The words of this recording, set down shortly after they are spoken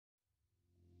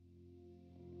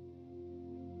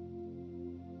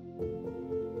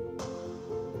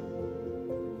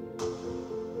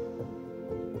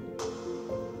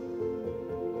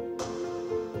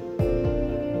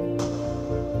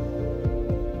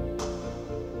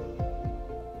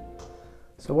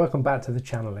So welcome back to the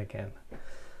channel again.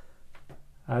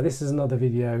 This is another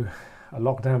video, a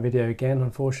lockdown video again,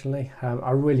 unfortunately. I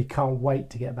really can't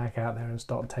wait to get back out there and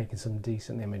start taking some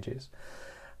decent images.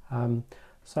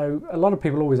 So a lot of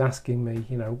people are always asking me,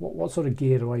 you know, what sort of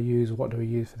gear do I use? What do I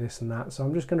use for this and that? So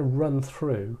I'm just going to run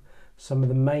through some of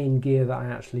the main gear that I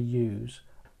actually use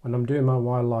when I'm doing my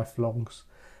wildlife vlogs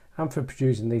and for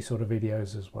producing these sort of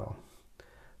videos as well.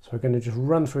 So we're going to just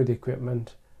run through the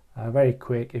equipment very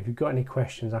quick. If you've got any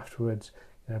questions afterwards,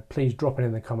 please drop it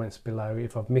in the comments below.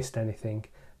 If I've missed anything,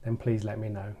 then please let me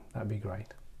know. That'd be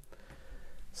great.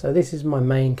 So this is my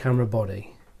main camera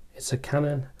body. It's a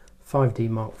Canon 5D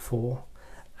Mark IV.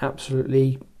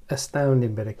 Absolutely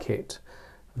astounding bit of kit.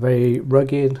 Very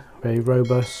rugged, very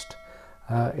robust.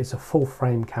 It's a full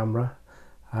frame camera,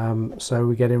 so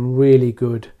we're getting really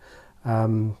good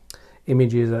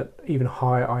images at even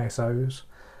high ISOs.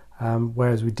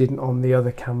 Whereas we didn't on the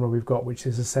other camera we've got, which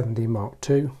is a 7D Mark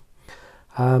II.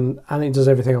 And it does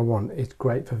everything I want. It's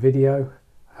great for video,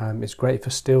 it's great for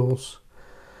stills,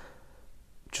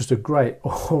 just a great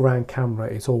all-round camera.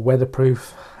 It's all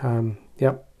weatherproof.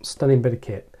 Yep, stunning bit of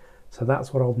kit. So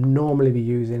that's what I'll normally be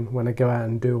using when I go out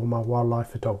and do all my wildlife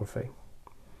photography.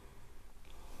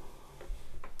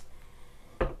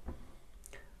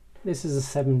 This is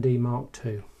a 7D Mark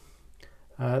II.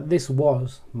 This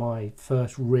was my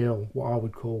first real, what I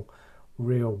would call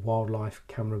real wildlife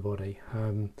camera body.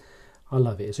 I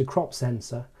love it. It's a crop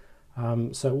sensor,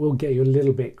 so it will get you a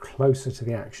little bit closer to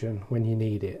the action when you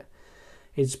need it.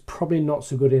 It's probably not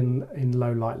so good in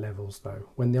low light levels though.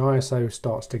 When the ISO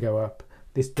starts to go up,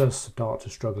 this does start to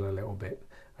struggle a little bit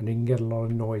and you can get a lot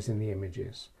of noise in the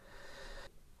images.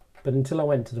 But until I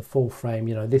went to the full frame,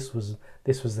 this was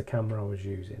the camera I was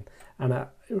using, and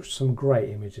it was some great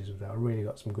images with it. I really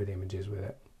got some good images with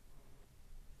it.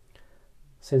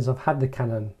 Since I've had the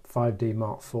Canon 5D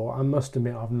Mark IV, I must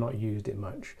admit I've not used it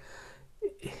much.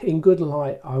 In good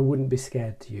light, I wouldn't be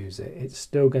scared to use it. It's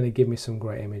still going to give me some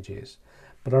great images,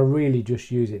 but I really just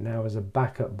use it now as a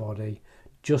backup body,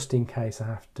 just in case I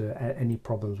have any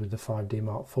problems with the 5D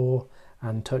Mark IV.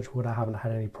 And touch wood, I haven't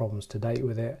had any problems to date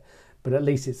with it. But at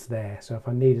least it's there, so if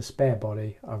I need a spare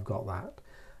body, I've got that.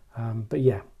 But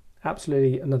yeah,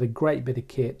 absolutely another great bit of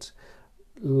kit,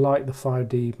 like the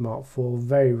 5D Mark IV,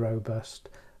 very robust,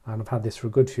 and I've had this for a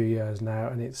good few years now,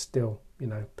 and it's still,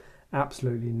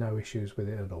 absolutely no issues with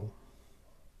it at all.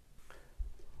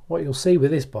 What you'll see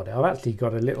with this body, I've actually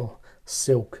got a little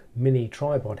silk mini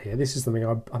tripod here. This is something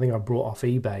I think I brought off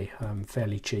eBay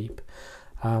fairly cheap.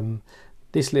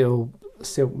 This little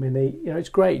silk mini, it's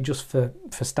great just for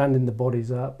standing the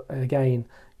bodies up. Again,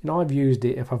 I've used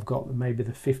it if I've got maybe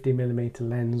the 50mm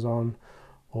lens on,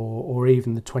 or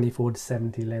even the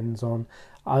 24-70 lens on.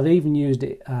 I've even used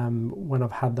it when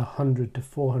I've had the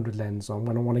 100-400 lens on,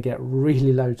 when I want to get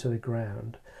really low to the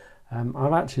ground.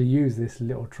 I've actually used this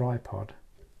little tripod.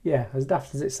 Yeah, as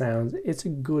daft as it sounds, it's a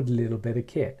good little bit of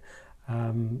kit.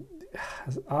 I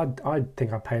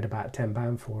think I paid about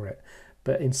 £10 for it.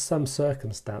 But in some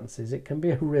circumstances, it can be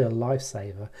a real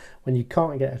lifesaver when you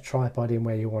can't get a tripod in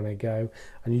where you want to go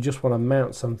and you just want to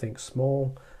mount something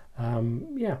small.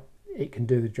 Yeah, it can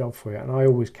do the job for you, and I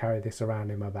always carry this around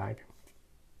in my bag.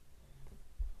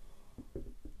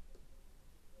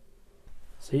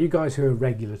 So you guys who are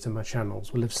regular to my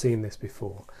channels will have seen this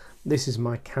before. This is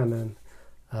my Canon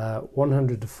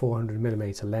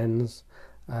 100-400mm lens,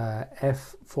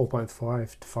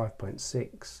 f4.5 to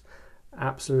 5.6.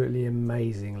 Absolutely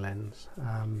amazing lens.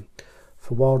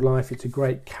 For wildlife, it's a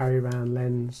great carry around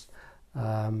lens,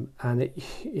 and it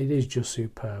is just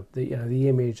superb. The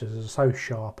images are so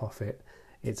sharp off it,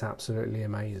 it's absolutely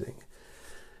amazing.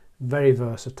 Very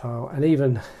versatile,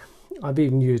 and I've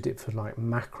even used it for like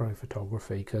macro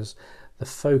photography, because the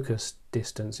focus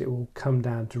distance, it will come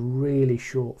down to really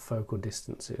short focal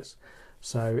distances.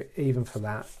 So even for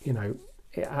that,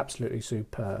 it's absolutely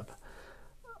superb.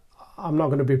 I'm not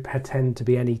going to pretend to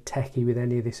be any techie with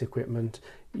any of this equipment.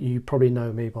 You probably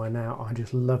know me by now. I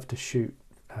just love to shoot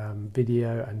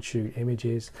video and shoot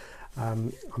images.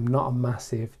 I'm not a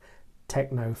massive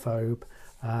technophobe,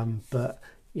 but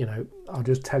I'll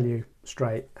just tell you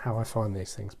straight how I find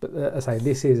these things. But as I say,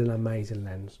 this is an amazing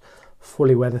lens,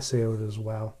 fully weather sealed as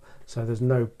well, so there's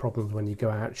no problems when you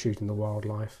go out shooting the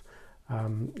wildlife.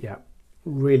 Yeah,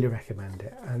 really recommend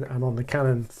it. And on the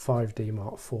Canon 5D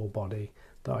Mark IV body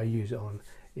that I use it on,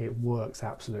 it works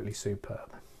absolutely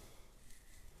superb.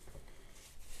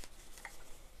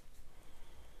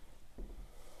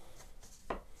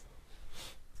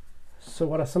 So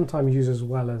what I sometimes use as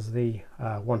well as the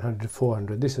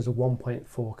 100-400, this is a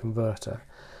 1.4 converter.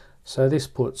 So this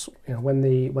puts, you know, when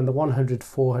the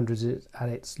 100-400 is at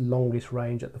its longest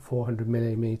range at the 400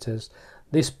 millimeters,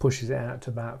 this pushes it out to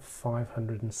about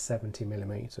 570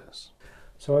 millimeters.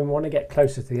 So when we want to get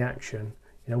closer to the action,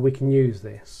 you know, we can use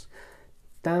this.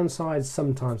 Downsides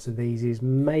sometimes to these is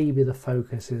maybe the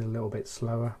focus is a little bit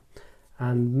slower,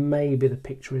 and maybe the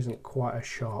picture isn't quite as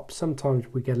sharp. Sometimes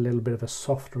we get a little bit of a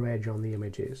softer edge on the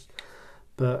images,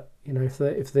 but you know, if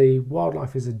the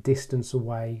wildlife is a distance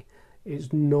away,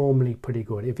 it's normally pretty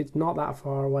good. If it's not that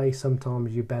far away,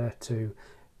 sometimes you're better to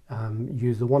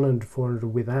use the 100-400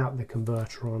 without the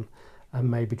converter on, and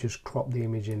maybe just crop the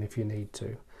image in if you need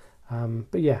to.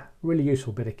 But yeah, really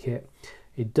useful bit of kit.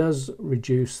 It does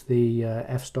reduce the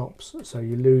f-stops, so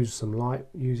you lose some light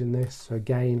using this. So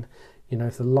again, you know,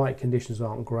 if the light conditions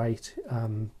aren't great,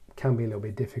 can be a little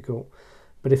bit difficult.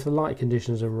 But if the light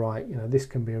conditions are right, you know, this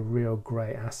can be a real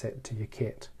great asset to your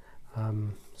kit.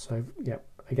 So yeah,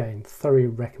 again, thoroughly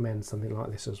recommend something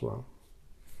like this as well.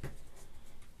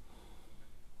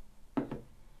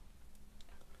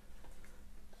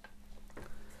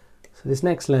 So this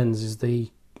next lens is the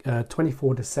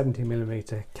 24-70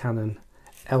 millimeter Canon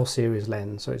L series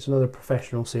lens. So it's another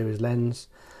professional series lens,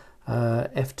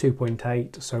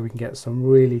 f2.8, so we can get some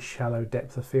really shallow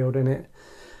depth of field in it.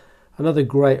 Another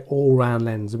great all-round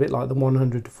lens, a bit like the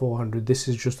 100-400. This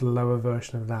is just a lower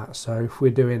version of that. So if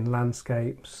we're doing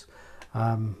landscapes,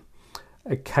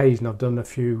 occasionally I've done a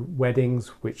few weddings,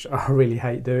 which I really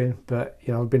hate doing, but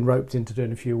you know, I've been roped into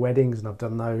doing a few weddings and I've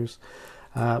done those.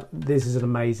 This is an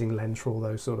amazing lens for all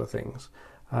those sort of things.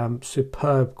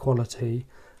 Superb quality,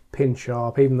 pin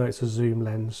sharp, even though it's a zoom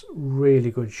lens, really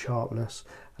good sharpness.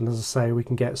 And as I say, we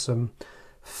can get some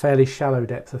fairly shallow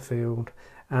depth of field,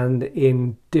 and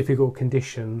in difficult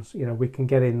conditions, you know, we can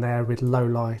get in there with low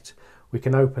light. We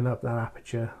can open up that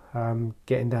aperture,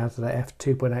 getting down to the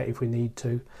f2.8 if we need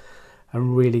to,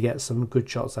 and really get some good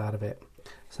shots out of it.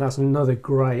 So that's another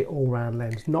great all-round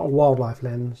lens. Not a wildlife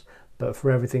lens, but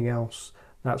for everything else,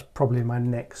 that's probably my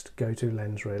next go-to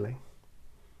lens really.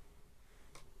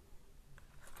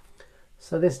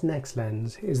 So this next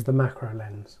lens is the macro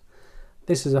lens.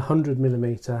 This is a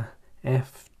 100mm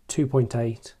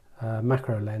f2.8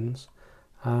 macro lens.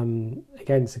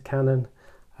 Again, it's a Canon.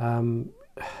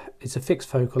 It's a fixed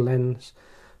focal lens,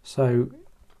 so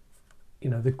you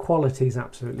know, the quality is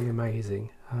absolutely amazing.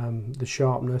 The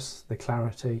sharpness, the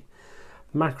clarity.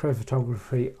 Macro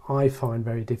photography I find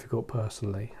very difficult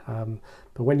personally,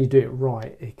 but when you do it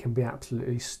right, it can be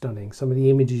absolutely stunning. Some of the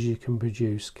images you can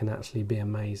produce can actually be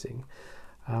amazing.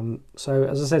 So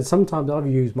as I said, sometimes I've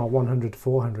used my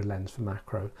 100-400 lens for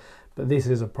macro, but this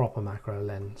is a proper macro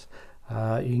lens.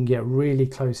 You can get really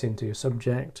close into your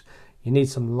subject. You need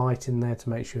some light in there to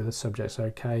make sure the subject's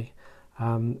okay.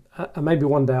 And maybe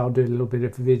one day I'll do a little bit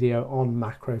of video on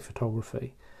macro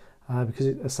photography, because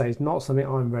as I say, it's not something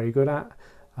I'm very good at.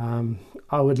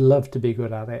 I would love to be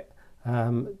good at it.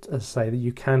 As I say, that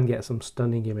you can get some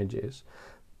stunning images,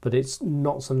 but it's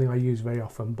not something I use very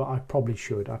often, but I probably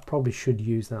should. I probably should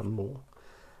use that more.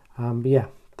 But yeah,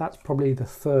 that's probably the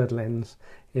third lens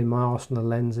in my arsenal of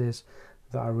lenses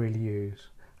that I really use.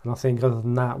 And I think other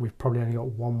than that, we've probably only got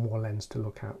one more lens to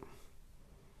look at.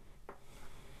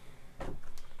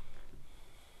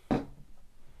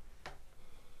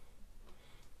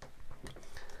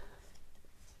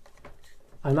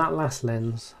 And that last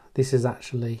lens, this is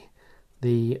actually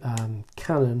the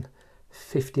Canon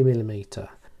 50mm.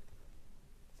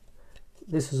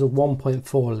 This is a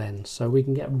 1.4 lens, so we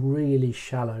can get really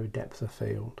shallow depth of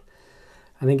field.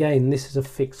 And again, this is a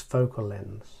fixed focal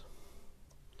lens.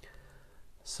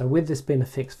 So with this being a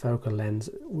fixed focal lens,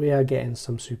 we are getting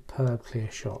some superb clear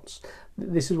shots.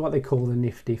 This is what they call the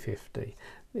Nifty 50.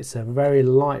 It's a very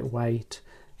lightweight,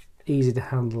 easy to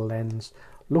handle lens.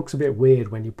 Looks a bit weird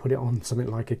when you put it on something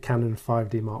like a Canon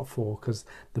 5D Mark IV because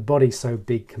the body's so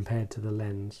big compared to the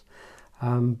lens.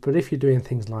 But if you're doing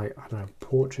things like, I don't know,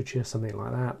 portraiture, something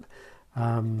like that,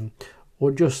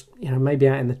 or just, you know, maybe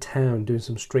out in the town doing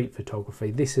some street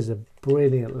photography, this is a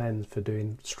brilliant lens for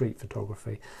doing street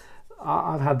photography.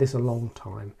 I've had this a long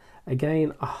time.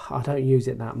 Again, I don't use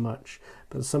it that much,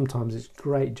 but sometimes it's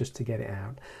great just to get it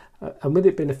out. And with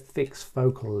it being a fixed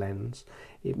focal lens,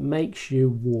 it makes you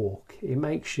walk. It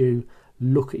makes you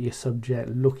look at your subject,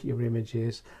 look at your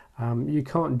images. You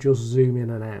can't just zoom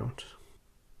in and out.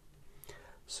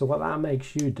 So what that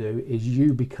makes you do is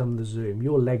you become the zoom.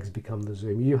 Your legs become the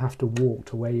zoom. You have to walk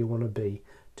to where you want to be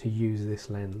to use this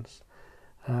lens.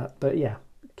 But yeah,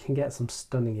 can get some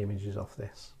stunning images off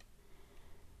this.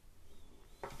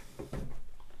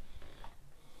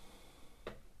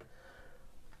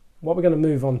 What we're going to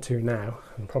move on to now,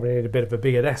 and probably need a bit of a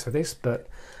bigger desk for this, but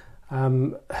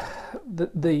Um,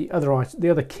 the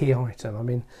other key item, I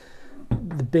mean,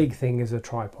 the big thing is a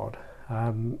tripod.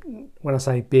 When I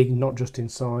say big, not just in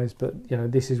size, but you know,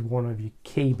 this is one of your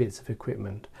key bits of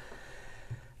equipment,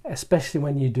 especially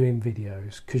when you're doing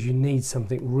videos, because you need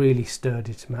something really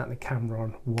sturdy to mount the camera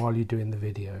on while you're doing the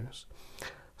videos.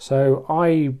 So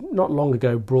I not long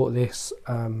ago brought this.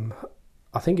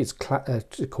 I think it's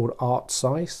called Art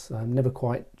Size. I'm never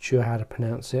quite sure how to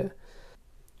pronounce it.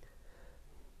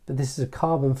 But this is a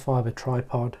carbon fibre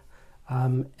tripod,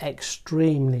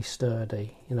 extremely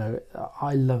sturdy. You know,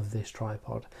 I love this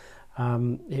tripod.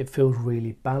 It feels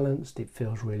really balanced. It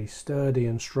feels really sturdy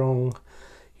and strong.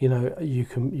 You know,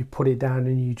 you put it down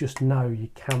and you just know your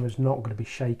camera's not going to be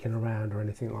shaking around or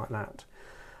anything like that.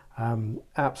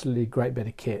 Absolutely great bit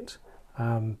of kit.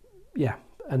 Yeah,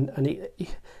 and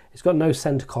it's got no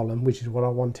center column, which is what I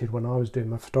wanted when I was doing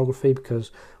my photography,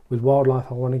 because with wildlife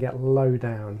I want to get low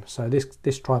down. So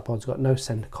this tripod's got no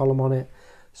center column on it,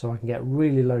 so I can get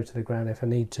really low to the ground if I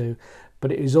need to.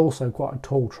 But it is also quite a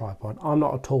tall tripod. I'm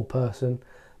not a tall person,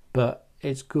 but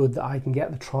it's good that I can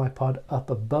get the tripod up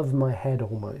above my head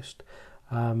almost.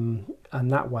 And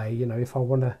that way, you know, if I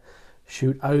want to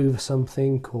shoot over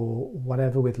something or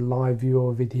whatever with live view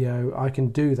or video, I can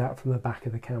do that from the back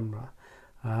of the camera.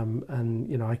 And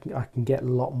you know, I can get a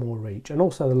lot more reach. And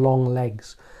also the long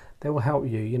legs, they will help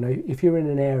you. You know, if you're in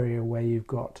an area where you've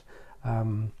got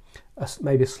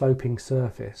maybe a sloping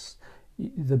surface,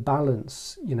 the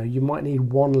balance, you know, you might need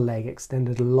one leg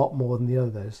extended a lot more than the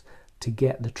others to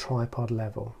get the tripod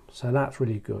level. So that's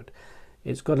really good.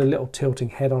 It's got a little tilting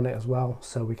head on it as well,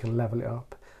 so we can level it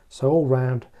up. So all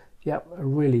round, yep, a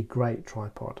really great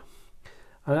tripod.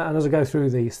 And as I go through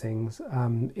these things,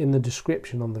 in the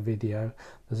description on the video,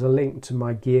 there's a link to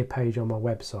my gear page on my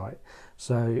website.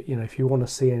 So, you know, if you want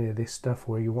to see any of this stuff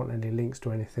or you want any links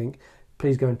to anything,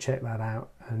 please go and check that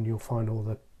out and you'll find all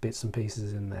the bits and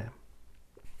pieces in there.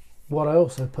 What I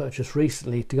also purchased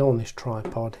recently to go on this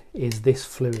tripod is this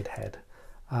fluid head.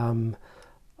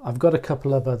 I've got a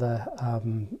couple of other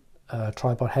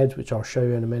tripod heads, which I'll show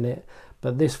you in a minute,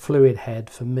 but this fluid head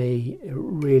for me, it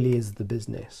really is the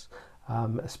business.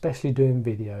 Especially doing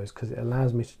videos, because it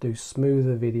allows me to do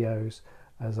smoother videos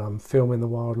as I'm filming the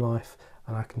wildlife,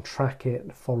 and I can track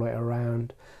it, follow it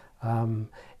around.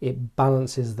 It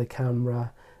balances the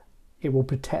camera. It will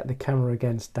protect the camera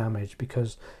against damage,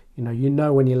 because you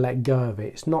know when you let go of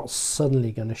it, it's not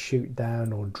suddenly going to shoot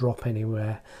down or drop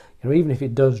anywhere. You know, even if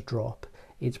it does drop,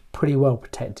 it's pretty well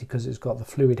protected because it's got the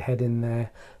fluid head in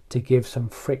there to give some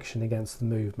friction against the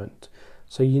movement.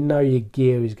 So you know your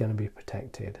gear is going to be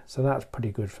protected. So that's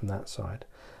pretty good from that side.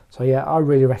 So yeah, I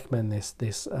really recommend this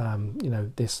you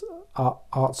know, this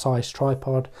art size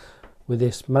tripod with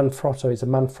this Manfrotto. It's a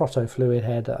Manfrotto fluid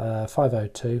head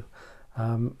 502.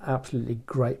 Absolutely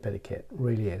great bit of kit,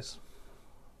 really is.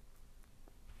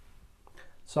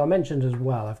 So I mentioned as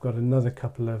well, I've got another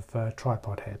couple of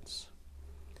tripod heads.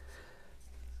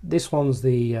 This one's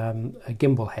the a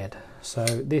gimbal head. So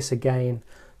this again,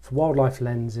 for wildlife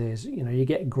lenses, you know, you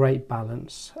get great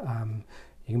balance.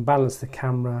 You can balance the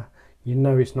camera. You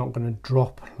know it's not going to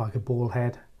drop like a ball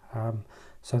head.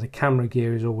 So the camera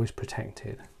gear is always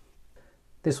protected.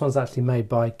 This one's actually made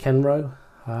by Canon.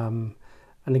 And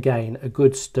again, a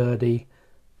good sturdy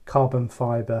carbon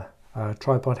fibre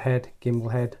tripod head,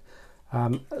 gimbal head.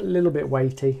 A little bit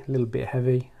weighty, a little bit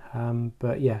heavy.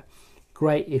 But yeah,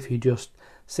 great if you just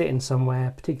sitting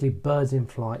somewhere, particularly birds in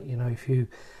flight. You know, if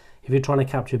you're trying to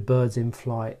capture birds in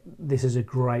flight, this is a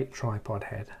great tripod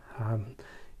head.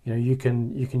 You know, you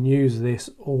can use this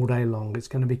all day long. It's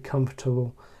going to be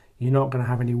comfortable. You're not going to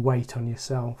have any weight on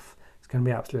yourself. It's going to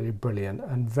be absolutely brilliant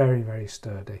and very, very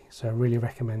sturdy. So I really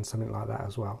recommend something like that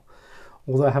as well.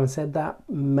 Although having said that,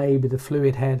 maybe the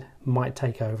fluid head might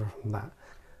take over from that.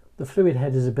 The fluid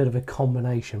head is a bit of a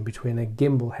combination between a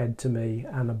gimbal head to me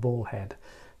and a ball head.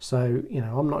 So, you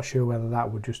know, I'm not sure whether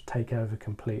that would just take over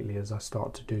completely as I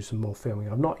start to do some more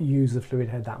filming. I've not used the fluid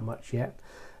head that much yet,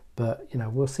 but, you know,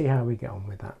 we'll see how we get on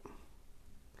with that.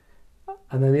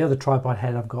 And then the other tripod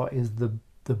head I've got is the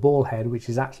ball head, which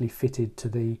is actually fitted to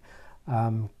the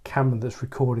camera that's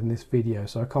recording this video.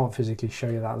 So I can't physically show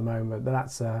you that at the moment, but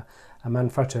that's a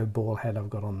Manfrotto ball head I've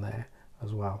got on there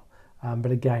as well.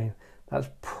 But again, that's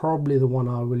probably the one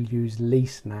I will use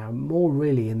least now. More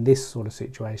really in this sort of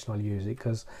situation I'll use it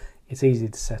because it's easy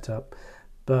to set up.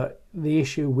 But the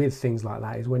issue with things like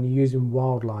that is when you're using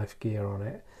wildlife gear on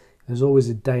it, there's always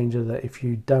a danger that if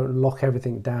you don't lock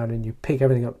everything down and you pick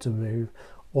everything up to move,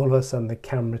 all of a sudden the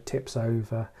camera tips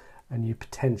over and you're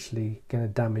potentially going to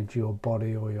damage your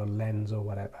body or your lens or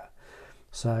whatever.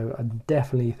 So I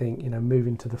definitely think, you know,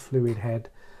 moving to the fluid head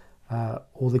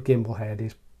or the gimbal head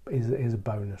is a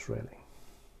bonus really.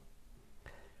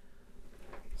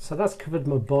 So that's covered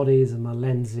my bodies and my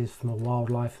lenses for my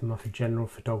wildlife and my general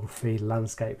photography,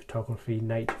 landscape photography,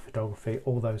 nature photography,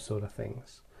 all those sort of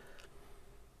things.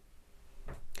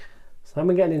 So then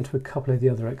we're getting into a couple of the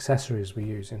other accessories we're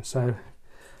using. So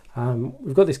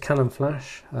we've got this Canon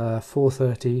flash,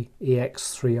 430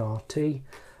 EX3RT.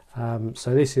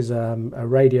 So this is a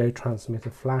radio transmitter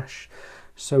flash.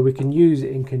 So we can use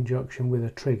it in conjunction with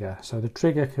a trigger. So the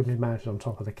trigger can be mounted on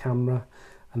top of the camera,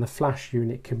 and the flash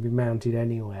unit can be mounted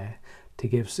anywhere to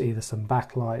give either some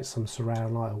backlight, some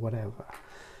surround light or whatever.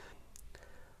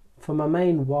 For my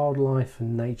main wildlife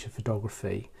and nature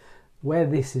photography, where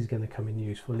this is going to come in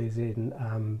useful is in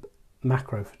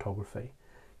macro photography.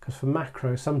 Because for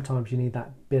macro, sometimes you need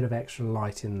that bit of extra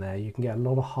light in there. You can get a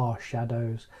lot of harsh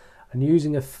shadows, and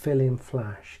using a fill-in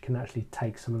flash can actually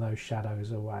take some of those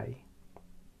shadows away.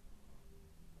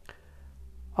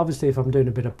 Obviously, if I'm doing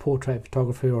a bit of portrait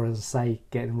photography, or as I say,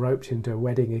 getting roped into a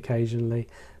wedding occasionally,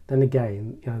 then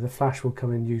again, the flash will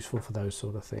come in useful for those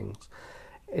sort of things.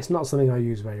 It's not something I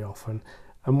use very often,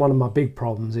 and one of my big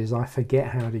problems is I forget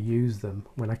how to use them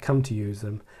when I come to use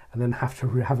them, and then have to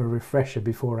have a refresher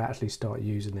before I actually start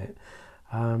using it.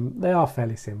 They are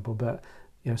fairly simple, but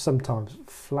sometimes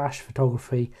flash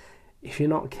photography, if you're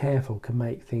not careful, can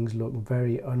make things look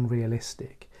very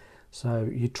unrealistic. So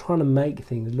you're trying to make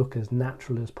things look as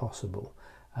natural as possible,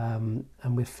 and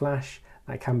with flash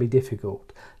that can be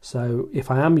difficult. So if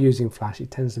I am using flash,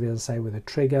 it tends to be, as I say, with a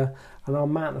trigger, and I'll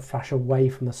mount the flash away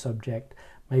from the subject,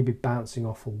 maybe bouncing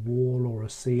off a wall or a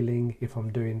ceiling if I'm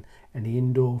doing any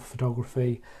indoor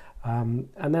photography, and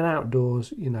then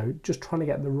outdoors, just trying to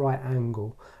get the right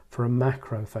angle for a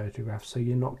macro photograph, so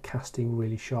you're not casting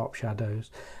really sharp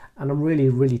shadows. And I'm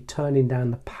really turning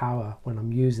down the power when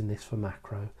I'm using this for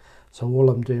macro. So all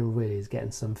I'm doing really is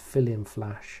getting some fill-in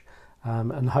flash,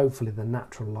 and hopefully the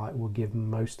natural light will give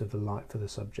most of the light for the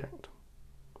subject.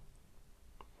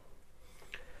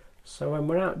 So when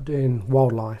we're out doing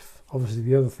wildlife, obviously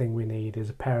the other thing we need is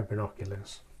a pair of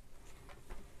binoculars.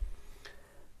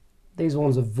 These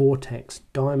ones are Vortex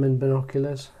diamond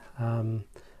binoculars.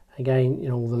 Again,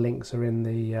 all the links are in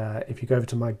the, if you go over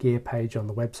to my gear page on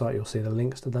the website, you'll see the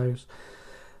links to those.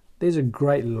 These are a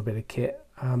great little bit of kit.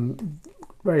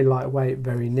 Very lightweight,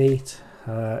 very neat,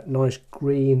 nice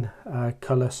green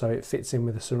colour, so it fits in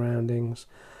with the surroundings,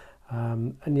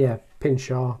 and yeah, pin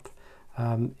sharp,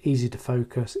 easy to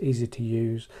focus, easy to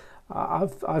use.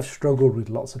 I've struggled with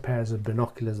lots of pairs of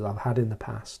binoculars that I've had in the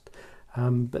past,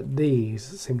 but these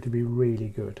seem to be really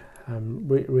good.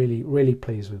 Really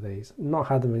pleased with these. Not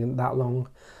had them in that long,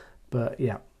 but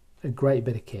yeah, a great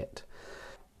bit of kit.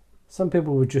 Some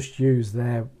people would just use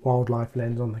their wildlife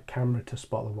lens on the camera to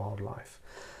spot the wildlife,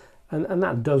 and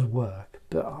that does work,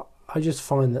 but I just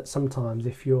find that sometimes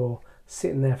if you're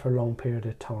sitting there for a long period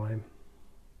of time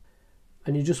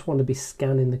and you just want to be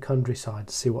scanning the countryside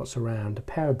to see what's around, a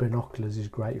pair of binoculars is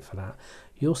great for that.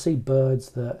 You'll see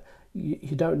birds that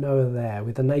you don't know are there.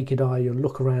 With the naked eye, you'll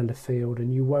look around a field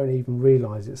and you won't even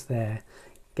realise it's there.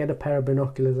 Get a pair of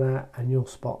binoculars out and you'll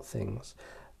spot things.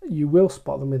 You will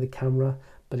spot them with a camera,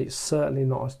 but it's certainly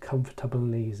not as comfortable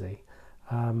and easy.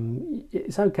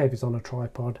 It's okay if it's on a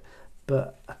tripod,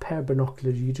 but a pair of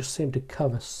binoculars, you just seem to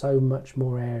cover so much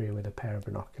more area with a pair of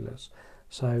binoculars.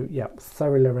 So yeah,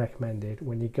 thoroughly recommended.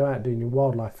 When you go out doing your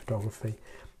wildlife photography,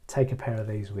 take a pair of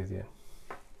these with you.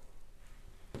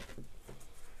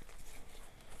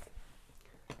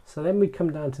 So then we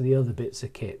come down to the other bits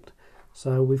of kit.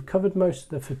 So we've covered most of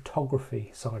the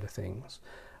photography side of things,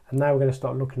 and now we're going to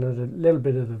start looking at a little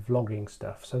bit of the vlogging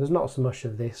stuff. So there's not so much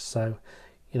of this, so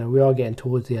we are getting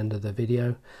towards the end of the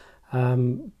video.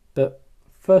 But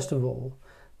first of all,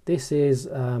 this is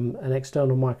an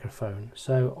external microphone.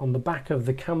 So on the back of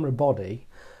the camera body,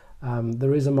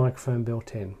 there is a microphone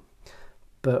built in.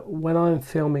 But when I'm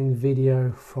filming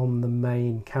video from the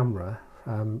main camera,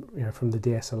 from the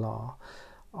DSLR,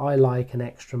 I like an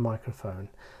extra microphone.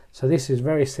 So this is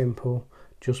very simple,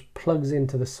 just plugs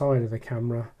into the side of the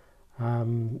camera,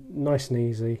 nice and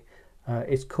easy.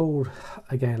 It's called,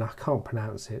 again, I can't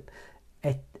pronounce it,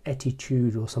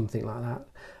 Attitude or something like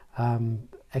that.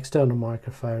 External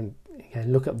microphone.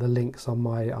 Again, look at the links on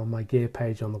my gear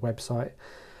page on the website.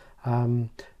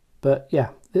 But yeah,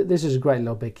 this is a great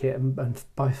little big kit, and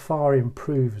by far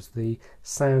improves the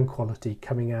sound quality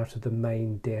coming out of the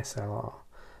main DSLR.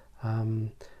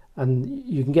 And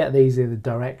you can get these either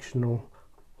directional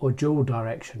or dual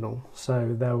directional,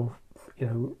 so they'll,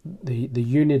 the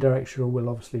unidirectional will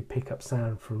obviously pick up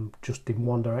sound from just in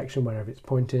one direction wherever it's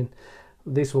pointing.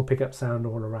 This will pick up sound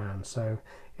all around, so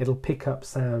it'll pick up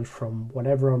sound from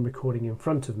whatever I'm recording in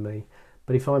front of me,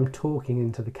 but if I'm talking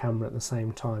into the camera at the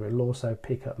same time, it'll also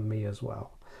pick up me as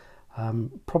well.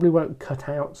 Probably won't cut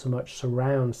out so much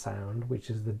surround sound, which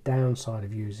is the downside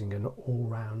of using an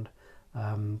all-round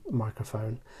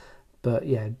microphone, but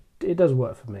yeah, it does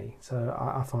work for me, so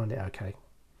I find it okay.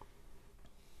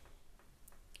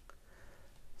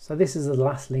 So this is the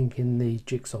last link in the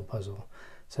jigsaw puzzle.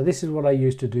 So this is what I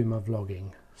use to do my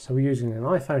vlogging. So we're using an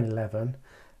iPhone 11.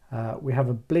 We have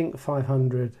a Blink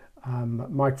 500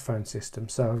 microphone system.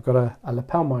 So I've got a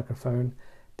lapel microphone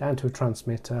down to a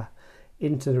transmitter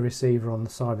into the receiver on the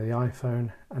side of the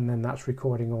iPhone, and then that's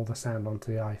recording all the sound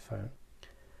onto the iPhone.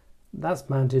 That's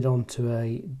mounted onto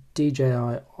a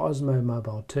DJI Osmo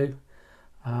Mobile 2.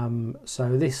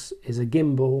 So this is a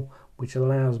gimbal which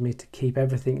allows me to keep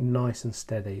everything nice and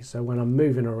steady. So when I'm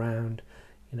moving around,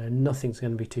 you know, nothing's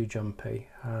going to be too jumpy.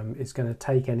 It's going to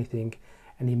take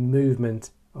any movement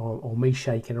or me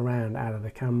shaking around out of the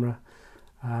camera.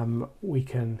 We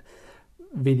can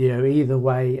video either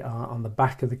way, on the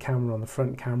back of the camera, on the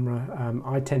front camera.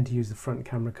 I tend to use the front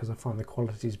camera because I find the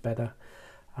quality is better.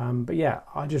 But yeah,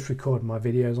 I just record my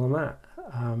videos on that.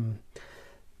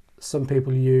 Some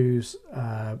people use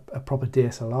a proper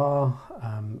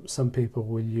DSLR, some people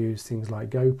will use things like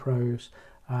GoPros.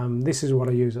 This is what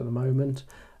I use at the moment.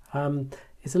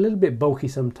 It's a little bit bulky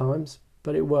sometimes,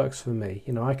 but it works for me.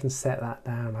 You know, I can set that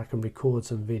down, I can record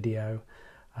some video,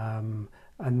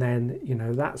 and then, you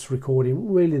know, that's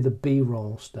recording really the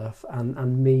B-roll stuff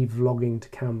and me vlogging to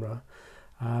camera,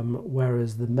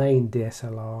 whereas the main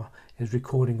DSLR is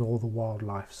recording all the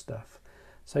wildlife stuff.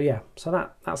 So yeah, so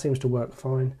that seems to work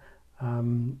fine.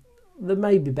 There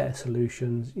may be better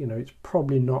solutions. You know, it's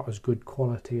probably not as good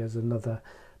quality as another,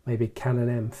 maybe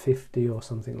Canon M50 or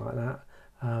something like that,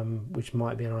 which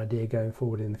might be an idea going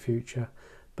forward in the future,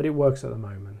 but it works at the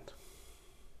moment.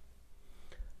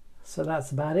 So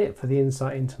that's about it for the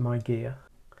insight into my gear.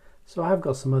 So I have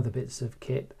got some other bits of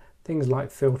kit, things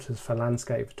like filters for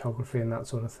landscape photography and that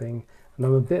sort of thing, and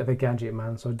I'm a bit of a gadget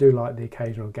man, so I do like the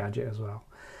occasional gadget as well.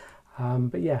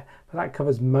 But yeah, that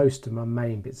covers most of my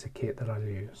main bits of kit that I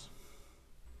use.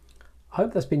 I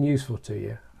hope that's been useful to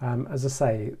you. As I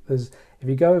say, if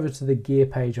you go over to the gear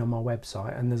page on my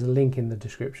website, and there's a link in the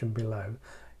description below,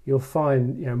 you'll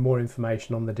find, you know, more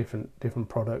information on the different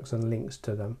products and links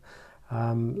to them.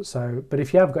 But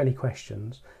if you have got any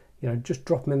questions, you know, just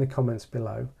drop them in the comments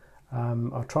below.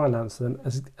 I'll try and answer them.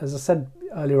 As I said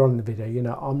earlier on in the video, you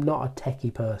know, I'm not a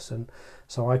techie person,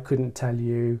 so I couldn't tell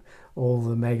you all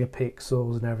the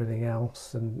megapixels and everything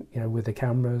else, and, you know, with the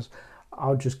cameras.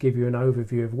 I'll just give you an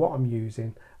overview of what I'm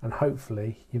using, and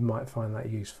hopefully you might find that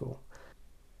useful.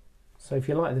 So if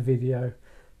you like the video,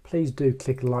 please do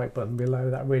click the like button below.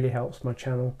 That really helps my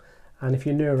channel. And if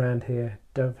you're new around here,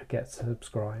 don't forget to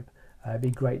subscribe. It'd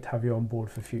be great to have you on board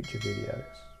for future videos.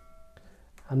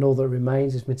 And all that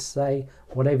remains is me to say,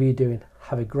 whatever you're doing,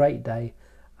 have a great day,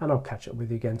 and I'll catch up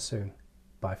with you again soon.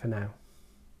 Bye for now.